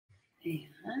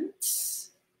And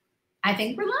I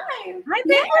think we're live. I think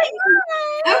we're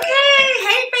live. Okay.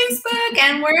 Hey, Facebook,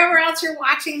 and wherever else you're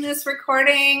watching this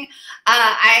recording.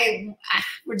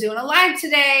 We're doing a live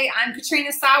today. I'm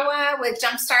Katrina Sawa with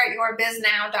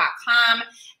JumpstartYourBizNow.com.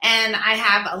 And I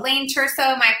have Elaine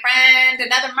Turso, my friend,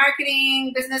 another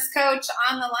marketing business coach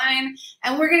on the line.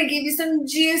 And we're going to give you some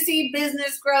juicy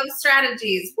business growth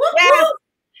strategies. Woo, Yes. woo.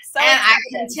 So and I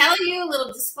can tell you a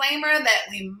little disclaimer that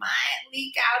we might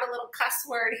leak out a little cuss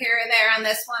word here or there on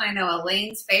this one. I know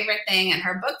Elaine's favorite thing, and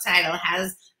her book title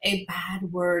has a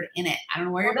bad word in it. I don't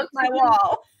know where your book's my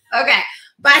wall. Okay,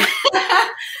 but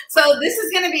so this is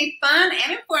going to be fun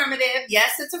and informative.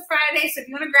 Yes, it's a Friday, so if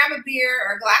you want to grab a beer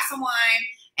or a glass of wine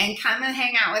and come and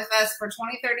hang out with us for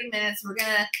 20-30 minutes, we're going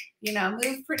to,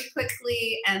 move pretty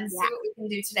quickly and see what we can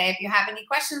do today. If you have any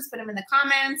questions, put them in the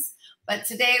comments. But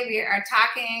today we are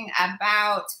talking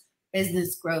about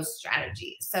business growth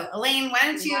strategies. So Elaine, why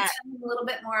don't you tell me a little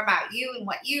bit more about you and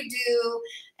what you do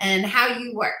and how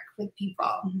you work with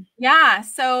people? Yeah,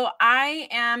 so I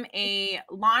am a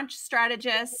launch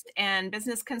strategist and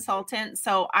business consultant.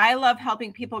 So I love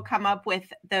helping people come up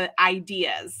with the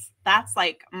ideas. That's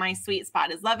like my sweet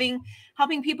spot, is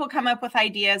helping people come up with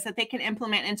ideas that they can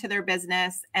implement into their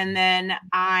business. And then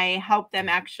I help them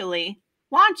actually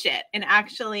launch it and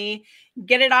actually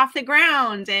get it off the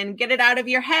ground and get it out of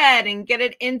your head and get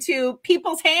it into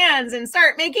people's hands and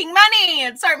start making money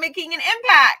and start making an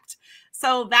impact.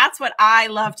 So that's what I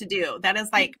love to do. That is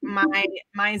like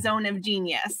my zone of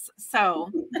genius.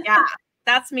 So yeah,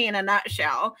 that's me in a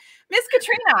nutshell. Miss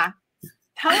Katrina,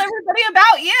 tell everybody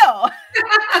about you.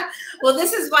 Well,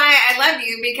 this is why I love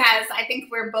you, because I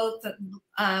think we're both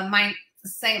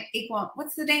equal.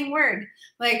 What's the dang word?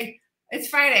 Like, it's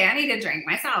Friday. I need a drink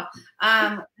myself.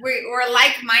 We're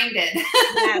like-minded.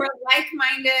 Yes. We're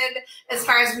like-minded as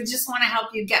far as we just want to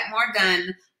help you get more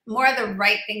done, more of the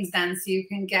right things done so you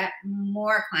can get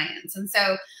more clients. And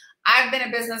so I've been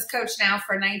a business coach now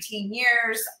for 19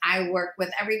 years. I work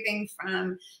with everything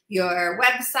from your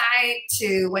website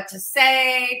to what to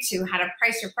say, to how to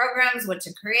price your programs, what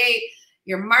to create,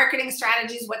 your marketing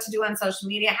strategies, what to do on social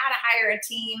media, how to hire a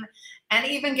team, and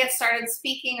even get started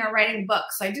speaking or writing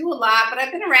books. So I do a lot, but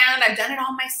I've been around. I've done it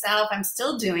all myself. I'm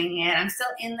still doing it. I'm still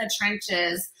in the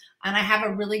trenches, and I have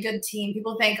a really good team.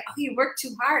 People think, oh, you work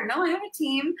too hard. No, I have a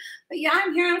team. But yeah,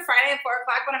 I'm here on Friday at 4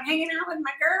 o'clock, but I'm hanging out with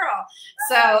my girl.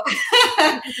 So,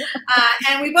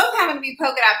 and we both happen to be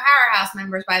Polka Dot Powerhouse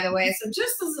members, by the way. So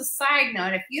just as a side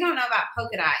note, if you don't know about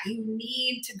Polka Dot, you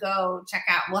need to go check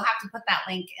out. We'll have to put that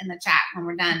link in the chat when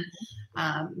we're done,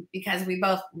 because we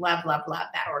both love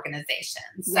that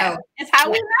organization. So yeah. It's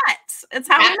how we met. It's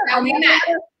how we met.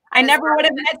 I never would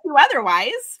have met you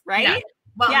otherwise, right? No.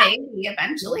 Well, maybe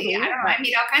eventually. I don't know. I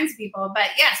meet all kinds of people.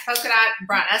 But yes, Polka Dot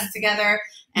brought us together.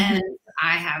 And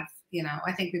I have,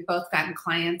 I think we've both gotten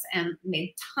clients and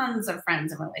made tons of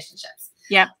friends and relationships.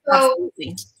 Yeah. So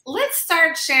let's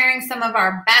start sharing some of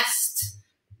our best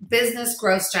business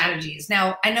growth strategies.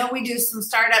 Now, I know we do some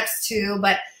startups too,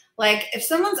 but like if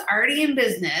someone's already in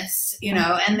business,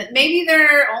 and maybe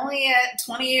they're only at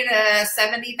 $20,000 to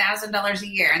 $70,000 a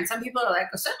year. And some people are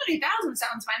like, well, 70,000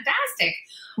 sounds fantastic.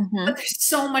 But there's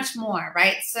so much more,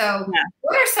 right? So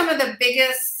what are some of the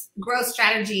biggest growth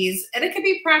strategies? And it could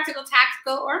be practical,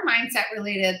 tactical, or mindset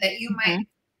related that you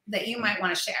might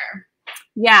want to share.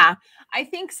 Yeah. I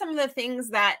think some of the things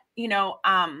that,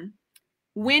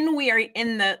 when we are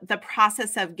in the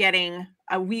process of getting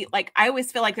I always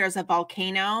feel like there's a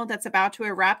volcano that's about to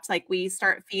erupt. Like we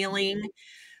start feeling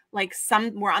like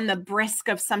we're on the brisk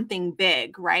of something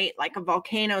big, right? Like a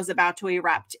volcano is about to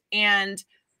erupt. And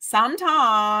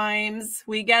sometimes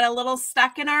we get a little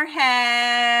stuck in our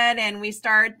head and we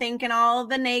start thinking all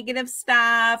the negative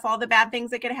stuff, all the bad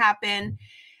things that could happen.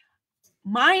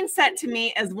 Mindset to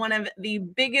me is one of the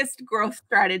biggest growth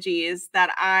strategies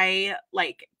that I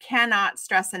cannot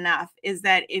stress enough, is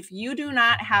that if you do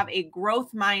not have a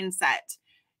growth mindset,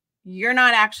 you're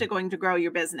not actually going to grow your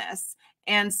business.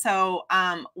 And so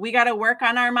we got to work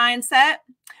on our mindset.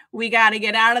 We got to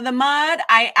get out of the mud.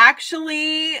 I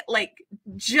actually,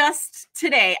 just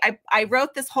today, I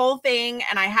wrote this whole thing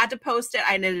and I had to post it.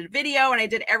 I did a video and I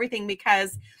did everything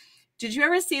because, did you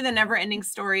ever see The Never Ending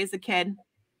Story as a kid?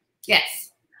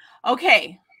 Yes.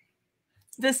 Okay.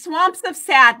 The Swamps of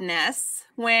Sadness,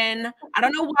 when, I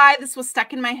don't know why this was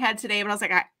stuck in my head today, but I was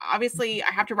like, obviously I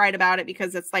have to write about it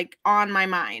because it's on my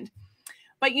mind.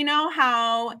 But you know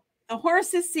how the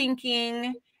horse is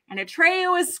sinking and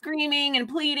Atreyu is screaming and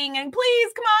pleading and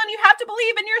please, come on, you have to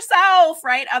believe in yourself,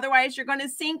 right? Otherwise you're going to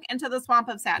sink into the swamp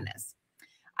of sadness.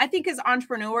 I think as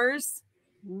entrepreneurs,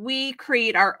 we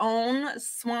create our own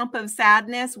swamp of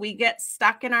sadness. We get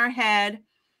stuck in our head,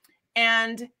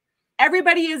 and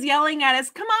everybody is yelling at us,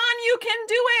 come on, you can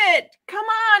do it. Come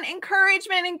on,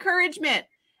 encouragement, encouragement.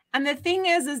 And the thing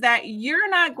is that you're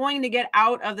not going to get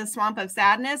out of the swamp of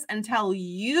sadness until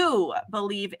you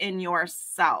believe in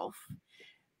yourself.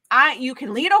 You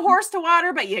can lead a horse to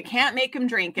water, but you can't make him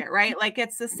drink it, right? Like,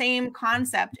 it's the same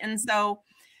concept. And so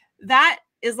that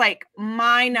is like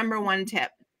my number one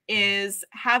tip, is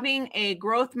having a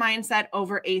growth mindset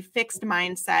over a fixed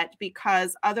mindset,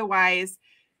 because otherwise,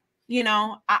 you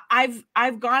know,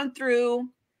 I've gone through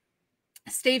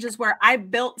stages where I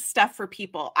built stuff for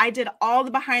people. I did all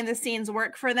the behind the scenes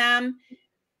work for them.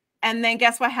 And then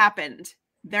guess what happened?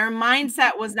 Their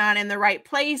mindset was not in the right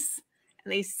place,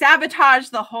 and they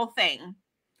sabotaged the whole thing.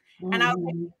 And I was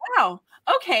like, wow,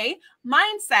 okay,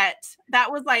 mindset.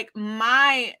 That was like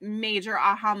my major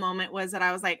aha moment, was that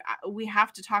I was like, we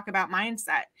have to talk about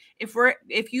mindset.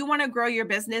 If you want to grow your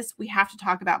business, we have to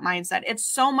talk about mindset. It's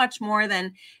so much more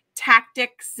than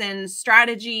tactics and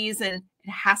strategies, and it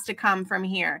has to come from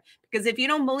here, because if you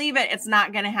don't believe it, it's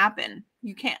not going to happen.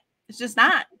 You can't. It's just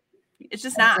not. It's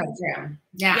just not. So true.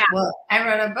 Yeah. Well, I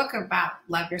wrote a book about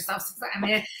love yourself. I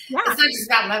mean, it's not just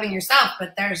about loving yourself,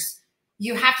 but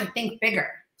you have to think bigger.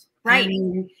 Right. I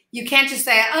mean, you can't just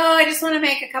say, oh, I just want to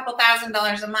make a couple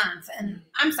 $1,000s a month. And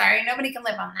I'm sorry, nobody can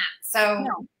live on that. So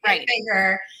think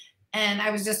bigger. And I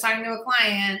was just talking to a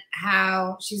client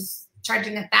how she's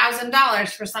charging $1,000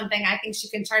 for something I think she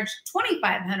can charge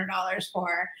 $2,500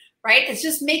 for. Right? It's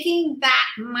just making that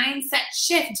mindset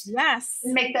shift. Yes.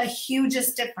 And make the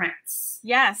hugest difference.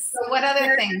 Yes. So what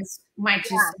other things might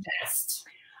you suggest?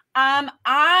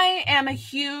 I am a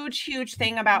huge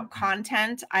thing about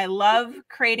content. I love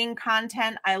creating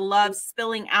content. I love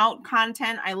spilling out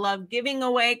content. I love giving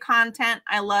away content.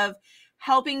 I love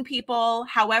helping people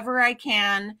however I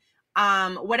can.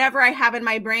 Whatever I have in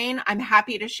my brain, I'm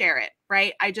happy to share it,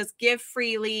 right? I just give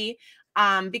freely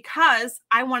because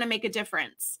I want to make a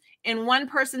difference in one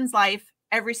person's life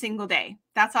every single day.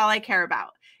 That's all I care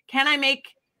about. Can I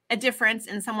make a difference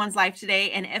in someone's life today?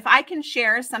 And if I can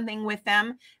share something with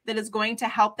them that is going to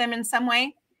help them in some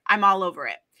way, I'm all over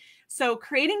it. So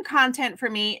creating content for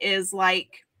me is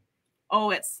like,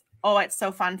 it's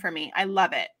so fun for me. I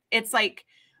love it. It's like,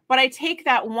 but I take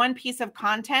that one piece of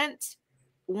content,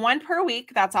 one per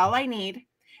week, that's all I need,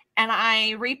 and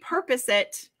I repurpose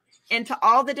it into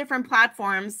all the different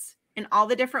platforms in all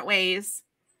the different ways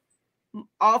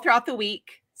all throughout the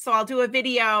week. So I'll do a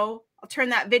video, I'll turn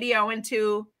that video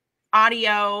into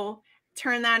audio,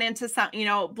 turn that into some,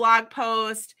 blog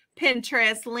post,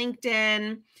 Pinterest,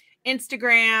 LinkedIn,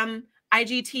 Instagram,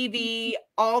 IGTV,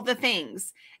 all the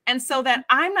things. And so that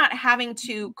I'm not having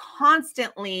to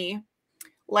constantly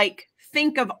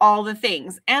think of all the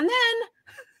things. And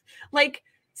then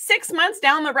 6 months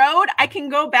down the road, I can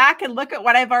go back and look at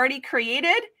what I've already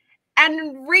created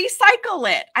and recycle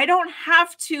it. I don't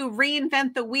have to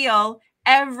reinvent the wheel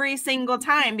every single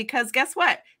time, because guess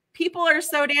what? People are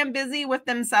so damn busy with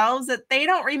themselves that they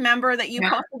don't remember that you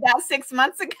posted that 6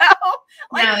 months ago.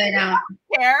 No, they don't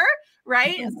care,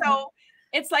 right? So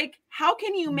it's like, how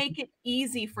can you make it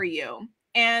easy for you?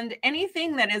 And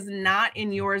anything that is not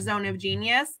in your zone of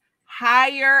genius,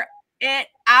 hire it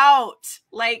out.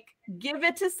 Give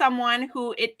it to someone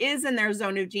who it is in their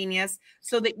zone of genius,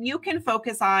 so that you can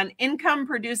focus on income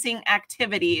producing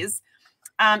activities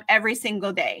every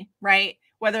single day, right?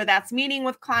 Whether that's meeting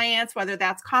with clients, whether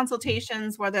that's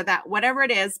consultations, whatever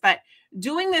it is, but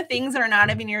doing the things that are not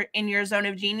in your zone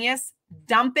of genius,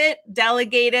 dump it,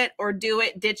 delegate it, or do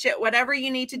it, ditch it, whatever you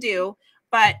need to do.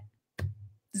 But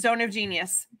zone of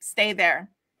genius, stay there.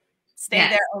 Stay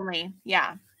there only.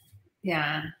 Yeah.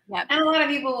 Yeah. Yep. And a lot of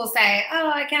people will say,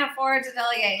 oh, I can't afford to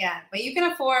delegate yet, but you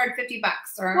can afford $50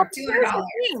 or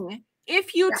 $200.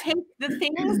 If you take the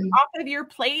things off of your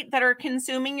plate that are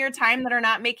consuming your time, that are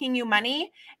not making you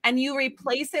money, and you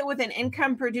replace it with an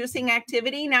income producing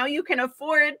activity, now you can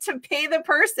afford to pay the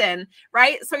person,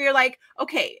 right? So you're like,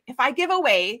 okay, if I give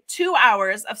away 2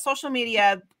 hours of social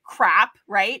media crap,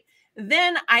 right,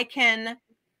 then I can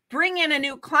bring in a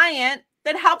new client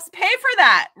that helps pay for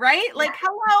that, right?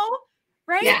 Hello,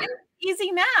 right? Yeah.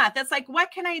 Easy math. That's like,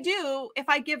 what can I do if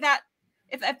I give that,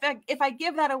 if I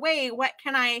give that away, what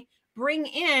can I bring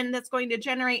in that's going to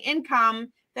generate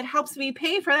income that helps me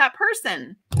pay for that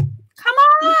person? Come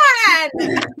on.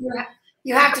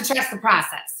 You have to trust the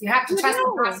process. You have to trust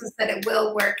the process that it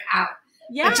will work out.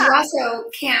 Yeah. But you also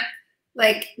can't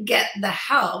get the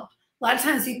help. A lot of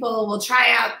times people will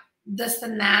try out this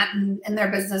and that in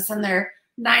their business, and they're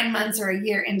 9 months or a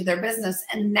year into their business,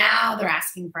 and now they're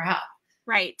asking for help.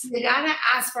 Right. You got to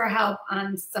ask for help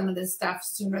on some of this stuff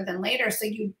sooner than later. So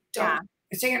you don't,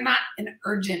 so you're not an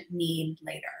urgent need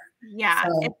later. Yeah.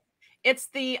 So. It's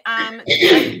the,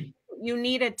 you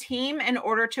need a team in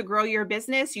order to grow your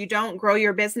business. You don't grow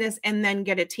your business and then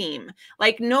get a team.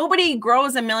 Like nobody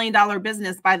grows $1 million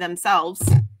business by themselves.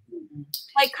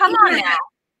 Like, come on now.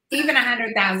 Even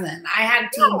 100,000. I had a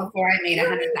team before I made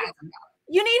 $100,000.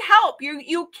 You need help.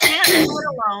 You can't do it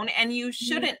alone, and you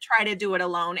shouldn't try to do it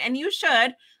alone. And you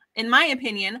should, in my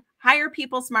opinion, hire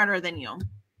people smarter than you.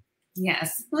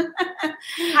 Yes.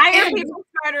 Hire people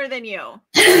smarter than you.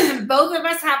 Both of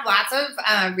us have lots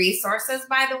of resources,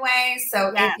 by the way.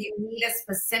 So if you need a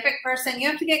specific person, you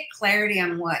have to get clarity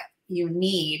on what you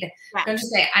need. Don't just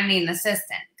say, I need an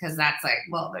assistant, because that's like,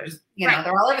 well, there's, you know,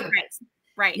 they're all over the place.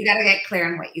 Right. You got to get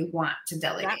clear on what you want to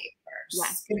delegate first.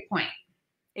 Yes. Good point.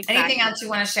 Exactly. Anything else you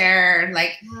want to share?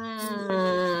 Like,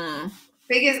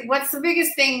 what's the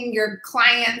biggest thing your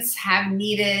clients have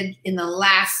needed in the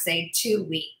last, say, 2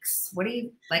 weeks? What do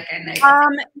you like? I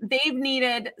know. They've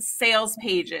needed sales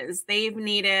pages. They've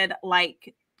needed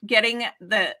like getting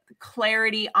the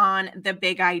clarity on the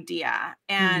big idea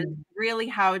and really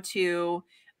how to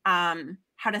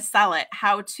sell it,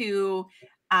 how to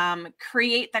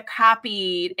create the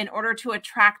copy in order to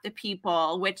attract the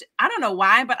people, which I don't know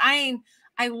why, but I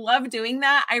love doing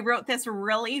that. I wrote this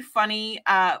really funny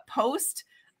post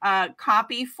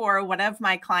copy for one of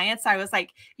my clients. I was like,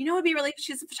 you know, it'd be really,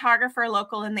 she's a photographer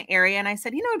local in the area. And I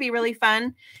said, you know, it'd be really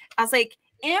fun. I was like,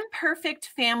 imperfect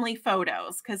family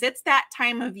photos, because it's that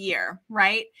time of year,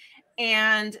 right?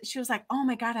 And she was like, oh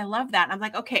my God, I love that. And I'm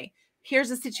like, okay, here's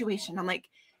the situation. I'm like,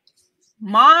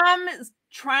 mom is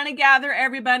trying to gather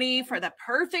everybody for the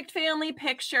perfect family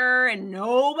picture and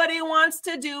nobody wants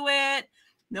to do it.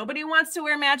 Nobody wants to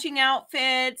wear matching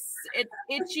outfits. It's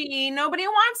itchy. Nobody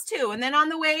wants to. And then on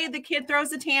the way, the kid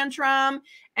throws a tantrum.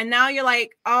 And now you're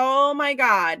like, oh my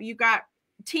God, you got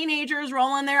teenagers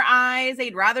rolling their eyes.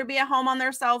 They'd rather be at home on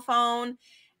their cell phone.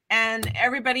 And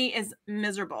everybody is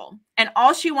miserable. And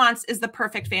all she wants is the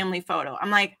perfect family photo.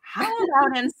 I'm like, how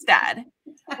about instead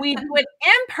we do it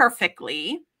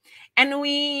imperfectly? And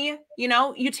we, you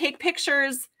know, you take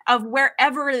pictures of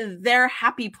wherever their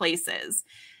happy place is.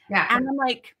 Yeah. And I'm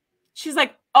like, she's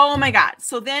like, oh my God.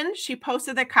 So then she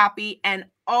posted the copy and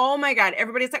oh my God,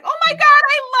 everybody's like, oh my God,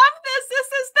 I love this. This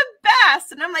is the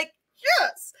best. And I'm like,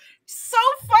 yes, so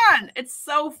fun. It's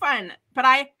so fun. But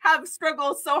I have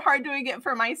struggled so hard doing it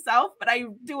for myself, but I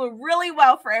do it really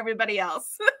well for everybody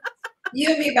else.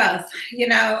 You and me both. You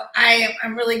know,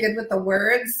 I'm really good with the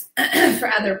words for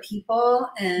other people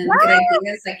and good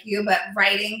ideas like you, but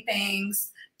writing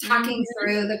things, talking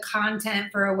through the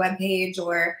content for a web page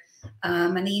or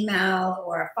an email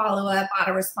or a follow-up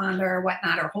autoresponder or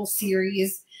whatnot, or a whole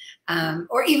series,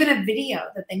 or even a video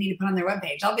that they need to put on their web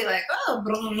page. I'll be like, oh,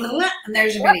 blah, blah, blah, and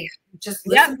there's your video. Just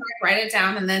listen back, write it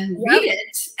down, and then read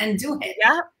it and do it.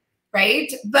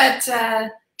 Right? But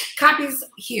copy's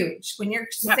huge. When you're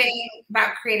saying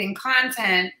about creating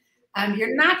content,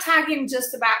 you're not talking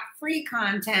just about free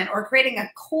content or creating a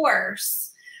course.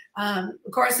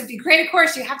 Of course, if you create a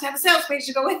course, you have to have a sales page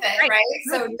to go with it, right?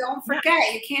 So don't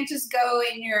forget, you can't just go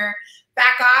in your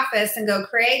back office and go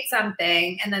create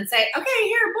something and then say, okay,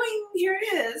 here, boing, here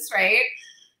it is, right?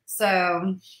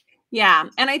 So, yeah.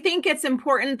 And I think it's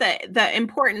important that the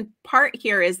important part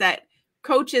here is that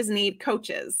coaches need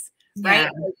coaches, right?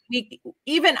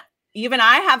 Even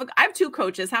I have 2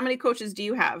 coaches. How many coaches do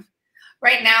you have?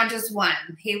 Right now, just one.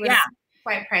 He was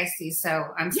quite pricey, so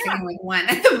I'm sticking with one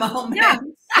at the moment.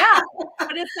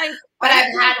 But it's like, but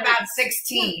I've had about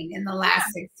 16 in the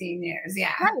last 16 years.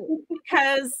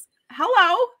 Because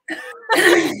hello,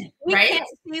 we can't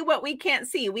see what we can't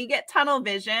see. We get tunnel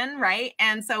vision, right?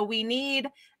 And so we need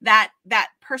that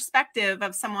perspective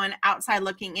of someone outside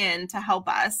looking in to help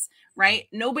us, right?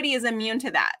 Nobody is immune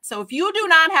to that. So if you do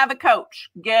not have a coach,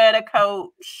 get a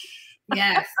coach.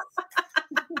 Yes.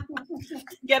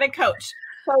 Get a coach.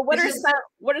 So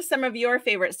what are some of your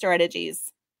favorite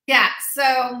strategies? Yeah.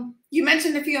 So you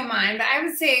mentioned a few of mine, but I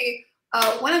would say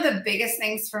one of the biggest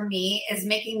things for me is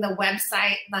making the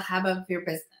website the hub of your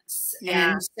business.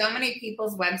 And so many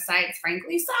people's websites,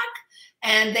 frankly, suck.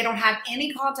 And they don't have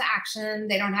any call to action.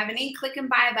 They don't have any click and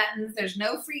buy buttons. There's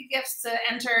no free gifts to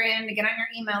enter in to get on your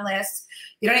email list.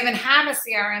 You don't even have a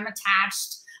CRM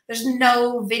attached. There's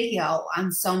no video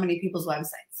on so many people's websites.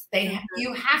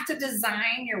 You have to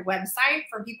design your website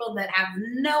for people that have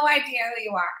no idea who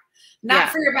you are, not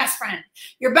for your best friend.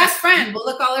 Your best friend will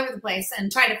look all over the place and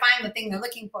try to find the thing they're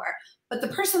looking for. But the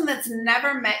person that's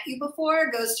never met you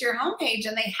before goes to your homepage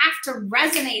and they have to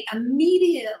resonate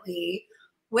immediately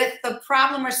with the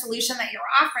problem or solution that you're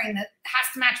offering that has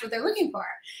to match what they're looking for.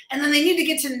 And then they need to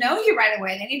get to know you right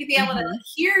away. They need to be able to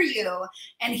hear you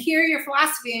and hear your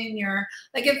philosophy and your,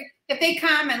 like, if they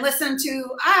come and listen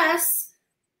to us,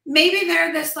 maybe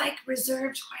they're this like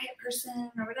reserved, quiet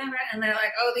person or whatever. And they're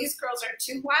like, oh, these girls are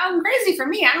too wild and crazy for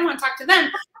me. I don't want to talk to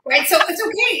them. Right. So it's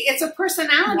okay. It's a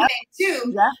personality thing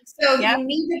too. So you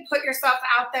need to put yourself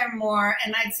out there more.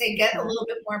 And I'd say get a little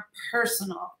bit more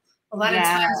personal. A lot of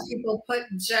times people put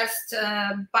just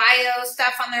bio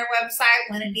stuff on their website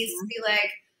when it needs to be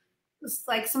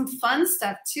like some fun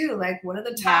stuff too. Like, what are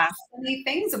the top 20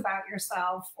 things about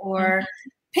yourself, or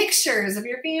pictures of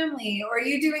your family, or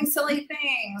you doing silly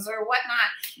things or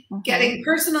whatnot. Getting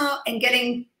personal and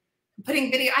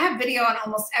putting video. I have video on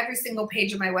almost every single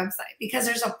page of my website because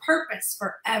there's a purpose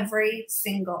for every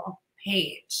single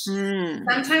page.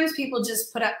 Sometimes people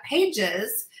just put up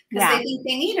pages because they think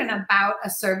they need an about, a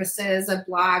services, a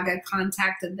blog, a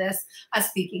contact of this, a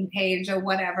speaking page, or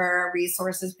whatever, a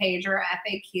resources page or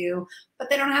FAQ, but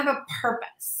they don't have a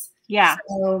purpose.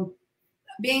 So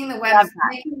being the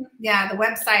website, the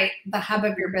website, the hub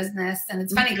of your business. And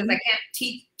it's funny because I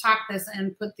can't talk this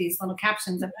and put these little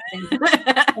captions up.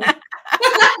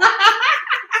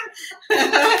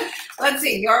 Let's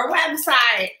see, your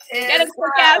website is get a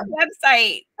quick ass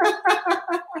website.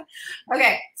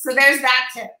 Okay, so there's that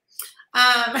tip.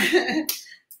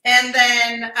 And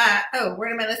then where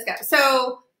did my list go?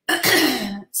 So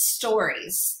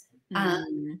stories.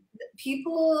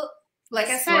 People, like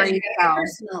I said, you got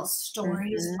personal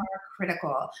stories are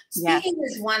critical. Speaking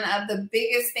is one of the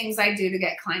biggest things I do to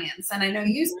get clients. And I know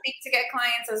you speak to get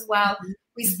clients as well.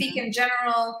 We speak in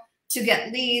general to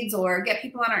get leads or get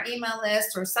people on our email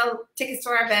list or sell tickets to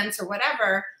our events or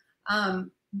whatever.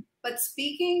 But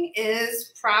speaking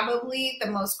is probably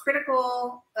the most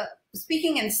critical.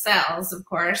 Speaking and sales, of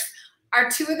course, are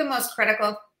two of the most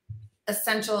critical,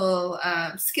 essential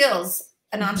skills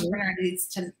an entrepreneur needs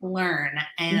to learn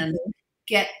and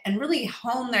get and really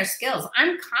hone their skills.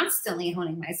 I'm constantly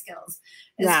honing my skills.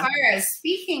 As far as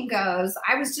speaking goes,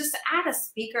 I was just at a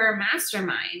speaker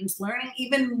mastermind learning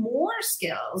even more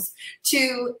skills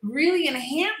to really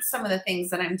enhance some of the things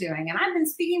that I'm doing. And I've been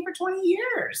speaking for 20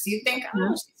 years. You think,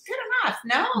 oh, she's good enough.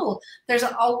 No, there's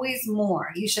always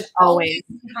more. You should always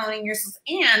be honing your skills.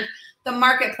 And the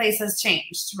marketplace has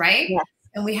changed, right?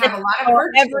 And we have a lot of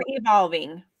ever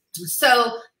evolving.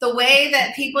 So the way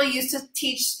that people used to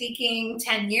teach speaking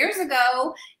 10 years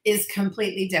ago is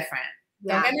completely different.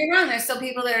 Don't get me wrong. There's still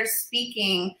people that are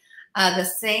speaking the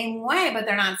same way, but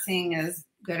they're not seeing as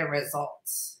good a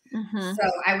results.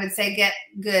 So I would say get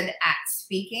good at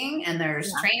speaking, and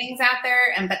there's trainings out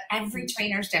there, but every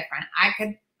trainer is different.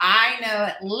 I know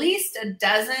at least a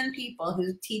dozen people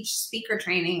who teach speaker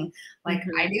training like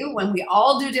I do, when we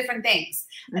all do different things.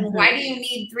 And why do you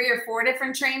need 3 or 4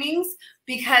 different trainings?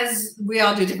 Because we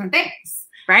all do different things.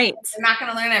 Right. You're not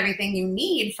going to learn everything you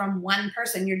need from one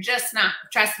person. You're just not.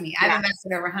 Trust me, I've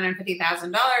invested over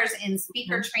 $150,000 in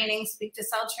speaker training, speak to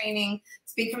sell training,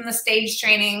 speak from the stage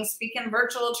training, speak in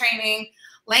virtual training,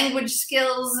 language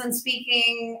skills and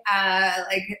speaking,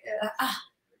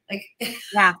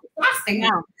 exhausting.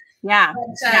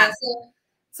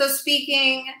 So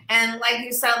speaking, and like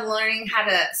you said, learning how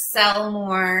to sell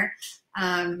more.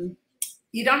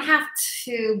 You don't have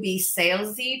to be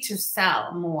salesy to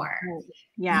sell more.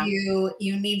 You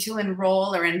need to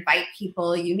enroll or invite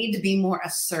people. You need to be more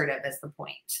assertive is the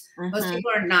point. Most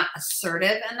people are not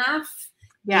assertive enough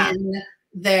in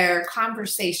their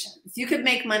conversations. You could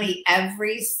make money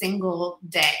every single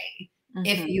day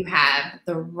if you have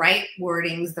the right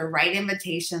wordings, the right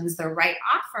invitations, the right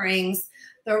offerings,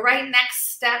 the right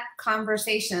next step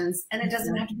conversations. And it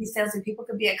doesn't have to be salesy. People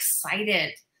could be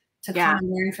excited to come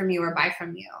and learn from you or buy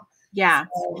from you.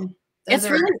 So it's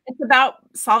about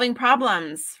solving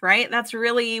problems, right? That's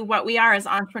really what we are as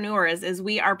entrepreneurs, is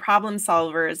we are problem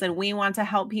solvers, and we want to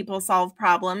help people solve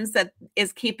problems that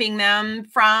is keeping them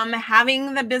from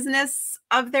having the business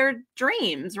of their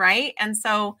dreams, right? And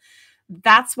so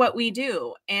that's what we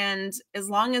do. And as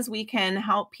long as we can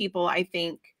help people, I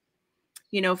think,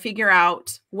 figure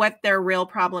out what their real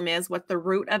problem is, what the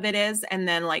root of it is, and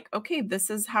then like, okay, this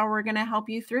is how we're going to help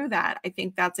you through that. I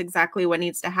think that's exactly what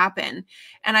needs to happen.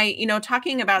 And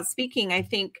talking about speaking, I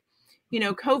think,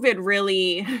 COVID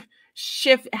really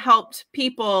helped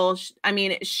people.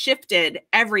 It shifted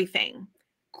everything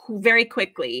very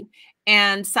quickly.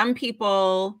 And some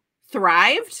people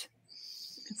thrived.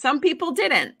 Some people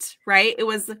didn't, right? It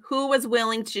was who was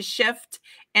willing to shift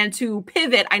and to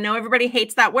pivot. I know everybody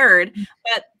hates that word,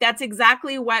 but that's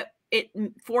exactly what it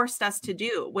forced us to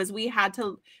do. Was we had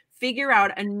to figure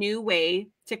out a new way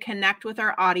to connect with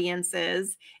our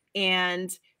audiences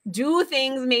and do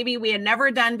things maybe we had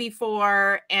never done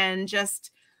before, and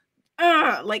just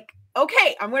like,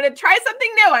 okay, I'm going to try something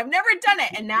new. I've never done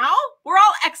it. And now we're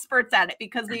all experts at it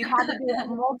because we've had to do it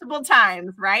multiple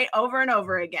times, right? Over and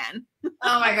over again.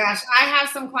 Oh my gosh. I have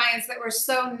some clients that were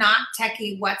so not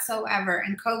techie whatsoever,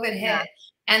 and COVID hit,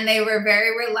 and they were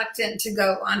very reluctant to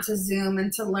go onto Zoom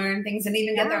and to learn things and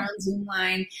even get their own Zoom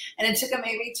line. And it took them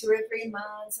maybe 2 or 3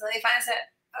 months. And they finally said,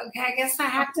 okay, I guess I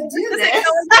have to do this.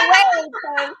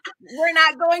 We're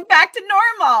not going back to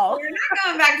normal. We're not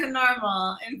going back to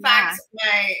normal. In fact,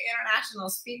 my international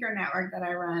speaker network that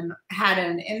I run had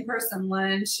an in-person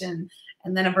lunch and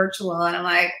then a virtual. And I'm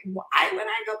like, why would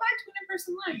I go back to an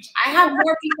in-person lunch? I have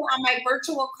more people on my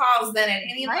virtual calls than at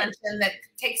any luncheon that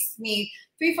takes me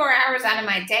 3-4 hours out of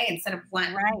my day instead of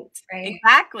 1. Right.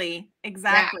 Exactly. Yeah.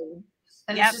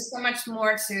 And it's just so much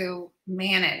more to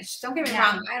manage. Don't get me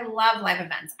wrong. I love live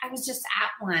events. I was just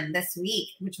at one this week,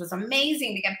 which was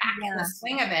amazing to get back in the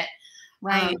swing of it.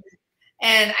 Right.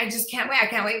 And I just can't wait. I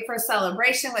can't wait for a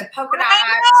celebration with polka dots.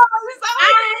 I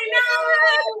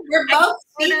know. We're both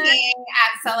speaking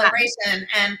at Celebration.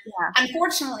 And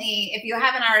unfortunately, if you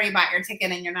haven't already bought your ticket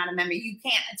and you're not a member, you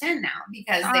can't attend now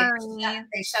because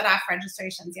they shut off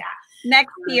registrations. Yeah.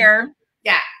 Next year.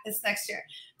 Yeah, it's next year.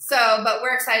 So, but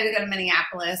we're excited to go to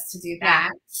Minneapolis to do that.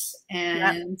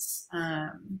 And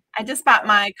I just bought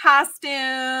my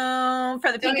costume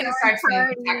for the pink and orange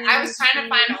party. I was trying to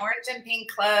find orange and pink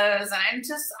clothes, and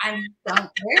I don't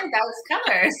wear those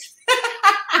colors.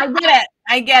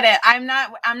 I get it. I'm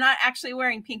not actually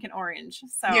wearing pink and orange.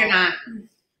 So you're not.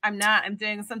 I'm not. I'm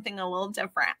doing something a little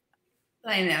different.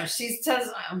 I know.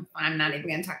 I'm not even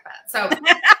going to talk about it. So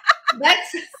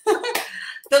that's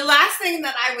the last thing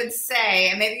that I would say,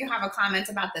 and maybe you have a comment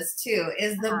about this too,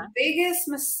 is the biggest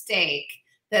mistake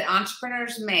that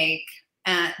entrepreneurs make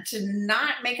to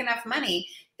not make enough money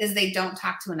is they don't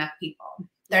talk to enough people.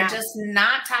 They're just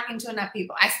not talking to enough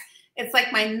people. It's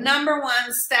like my number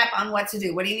one step on what to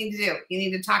do. What do you need to do? You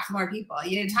need to talk to more people.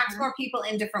 You need to talk to more people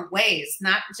in different ways,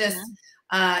 not just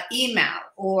email,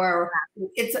 or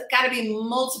it's got to be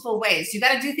multiple ways. You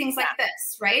got to do things like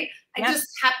this, right? I just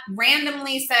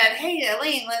randomly said, hey,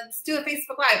 Elaine, let's do a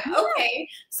Facebook Live. Okay.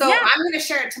 So I'm going to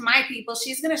share it to my people.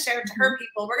 She's going to share it to her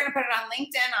people. We're going to put it on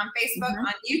LinkedIn, on Facebook,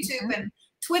 on YouTube, and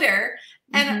Twitter.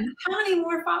 And how many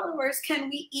more followers can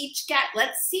we each get?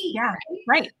 Let's see. Yeah.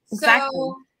 Right. Exactly.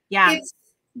 So yeah.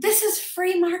 This is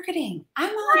free marketing. I'm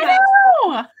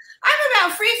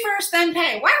about free first, then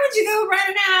pay. Why would you go run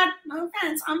an ad, no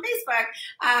offense, on Facebook?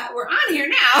 We're on here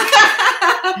now.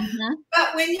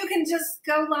 But when you can just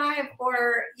go live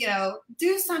or,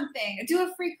 do something, do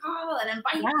a free call and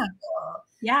invite people.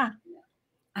 Yeah,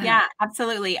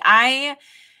 absolutely.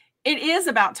 It is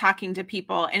about talking to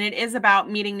people, and it is about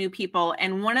meeting new people.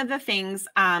 And one of the things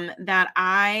that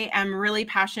I am really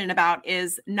passionate about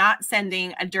is not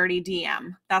sending a dirty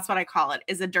DM. That's what I call it,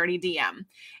 is a dirty DM.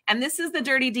 And this is the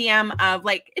dirty DM of,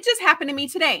 like, it just happened to me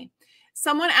today.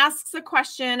 Someone asks a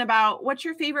question about what's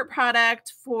your favorite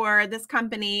product for this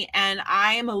company. And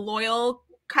I am a loyal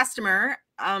customer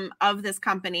of this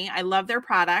company. I love their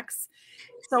products.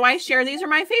 So I share, these are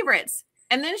my favorites.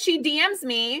 And then she DMs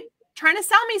me trying to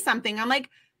sell me something. I'm like,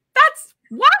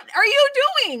 what are you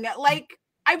doing? Like,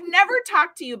 I've never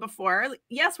talked to you before.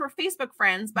 Yes, we're Facebook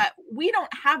friends, but we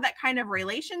don't have that kind of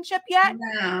relationship yet.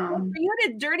 No. For you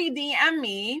to dirty DM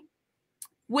me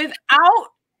without,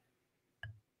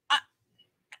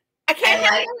 I can't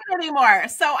handle it anymore.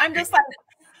 So I'm just like,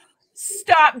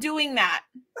 stop doing that.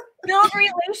 Build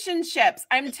relationships.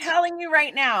 I'm telling you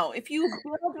right now, if you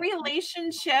build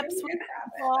relationships with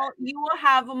people, you will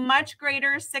have much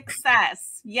greater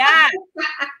success. Yes.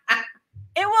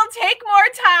 It will take more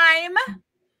time.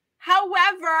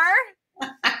 However,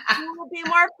 you will be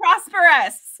more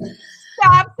prosperous.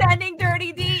 Stop sending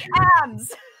dirty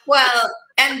DMs. Well,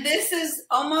 and this is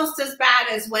almost as bad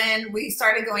as when we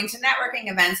started going to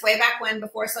networking events way back when,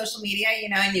 before social media,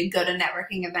 and you'd go to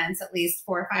networking events at least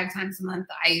 4 or 5 times a month.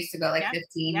 I used to go like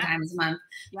 15 times a month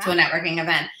to a networking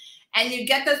event. And you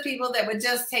get those people that would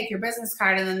just take your business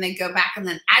card and then they go back and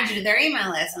then add you to their email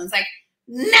list. And it's like,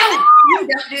 no, you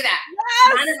don't do that.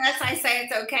 Not unless I say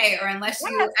it's okay, or unless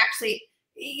you actually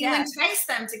entice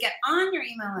them to get on your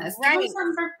email list. Right.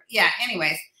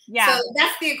 Anyways. Yeah. So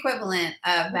that's the equivalent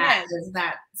of that, is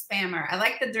that spammer. I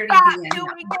like the dirty Stop DM.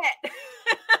 doing it.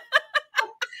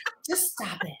 Just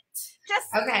stop it. Just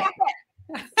stop it.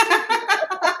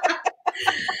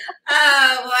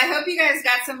 Well, I hope you guys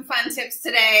got some fun tips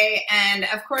today. And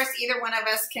of course, either one of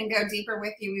us can go deeper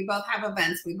with you. We both have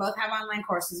events. We both have online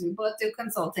courses. We both do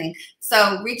consulting.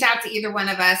 So reach out to either one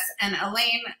of us. And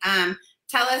Elaine,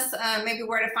 tell us maybe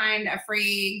where to find a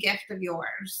free gift of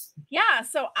yours. Yeah,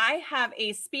 so I have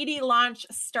a speedy launch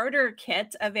starter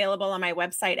kit available on my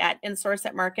website at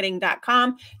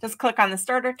insourceitmarketing.com. Just click on the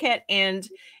starter kit, and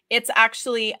it's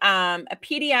actually a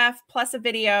PDF plus a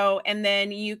video, and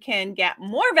then you can get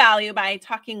more value by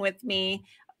talking with me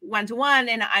one-to-one,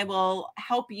 and I will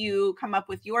help you come up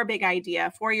with your big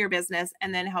idea for your business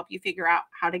and then help you figure out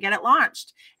how to get it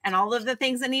launched and all of the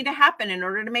things that need to happen in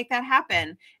order to make that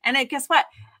happen. And guess what?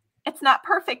 It's not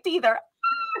perfect either.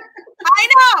 I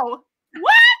know.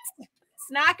 What? It's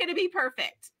not going to be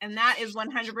perfect. And that is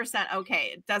 100%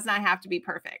 okay. It does not have to be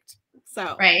perfect.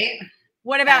 So, right.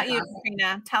 What about you,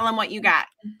 Katrina? Tell them what you got.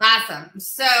 Awesome.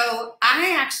 So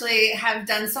I actually have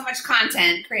done so much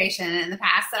content creation in the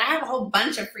past that I have a whole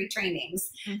bunch of free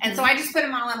trainings. And so I just put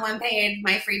them all on one page,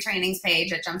 my free trainings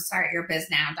page at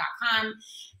jumpstartyourbiznow.com.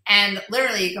 And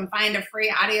literally you can find a free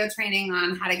audio training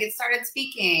on how to get started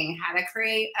speaking, how to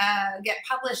create, get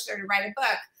published or to write a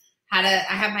book. I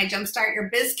have my Jumpstart Your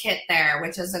Biz Kit there,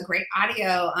 which is a great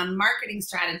audio on marketing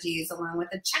strategies along with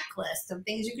a checklist of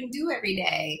things you can do every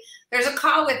day. There's a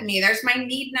call with me. There's my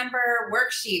need number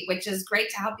worksheet, which is great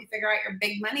to help you figure out your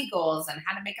big money goals and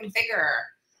how to make them bigger.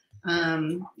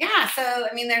 Yeah, so,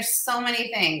 I mean, there's so many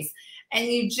things. And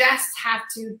you just have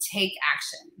to take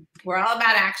action. We're all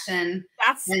about action.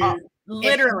 That's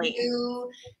literally.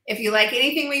 If you like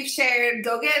anything we've shared,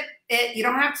 go get it. You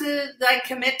don't have to like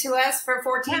commit to us for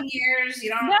 14 years. You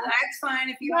don't. That's fine.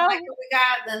 If you don't like what we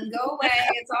got, then go away.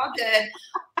 It's all good.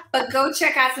 But go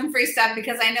check out some free stuff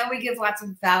because I know we give lots of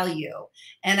value,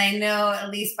 and I know at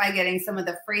least by getting some of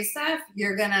the free stuff,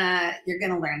 you're gonna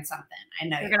learn something. I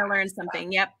know you're gonna learn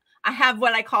something. Yep. I have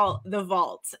what I call the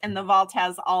vault, and the vault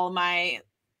has all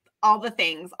the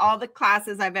things, all the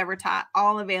classes I've ever taught,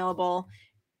 all available.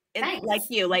 Like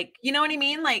you know what I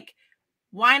mean? Like,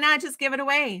 why not just give it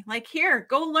away? Like, here,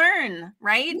 go learn,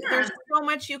 right? Yeah. There's so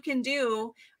much you can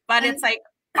do, but it's like,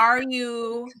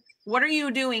 what are you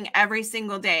doing every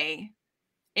single day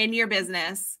in your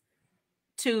business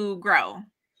to grow?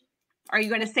 Are you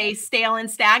going to stay stale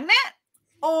and stagnant,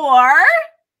 or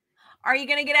are you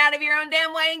going to get out of your own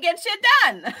damn way and get shit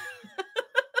done?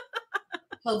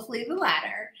 Hopefully the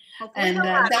latter.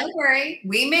 Don't worry,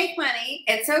 we make money.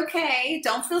 It's okay.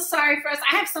 Don't feel sorry for us.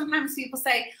 I have sometimes people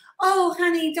say, oh,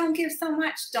 honey, don't give so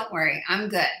much. Don't worry. I'm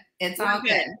good. It's all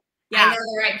good. Yeah. I know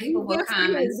the right people will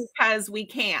come. Because we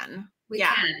can. We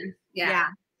can. Yeah.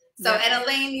 So, and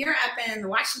Elaine, you're up in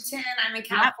Washington. I'm in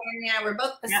California. We're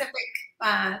both Pacific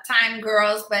time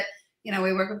girls, but you know,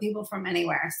 we work with people from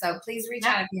anywhere. So please reach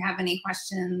out if you have any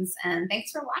questions. And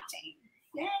thanks for watching.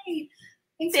 Yay.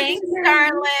 Thanks,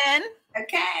 darling.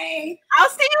 Okay. I'll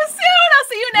see you soon. I'll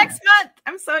see you next month.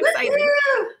 I'm so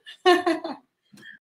excited.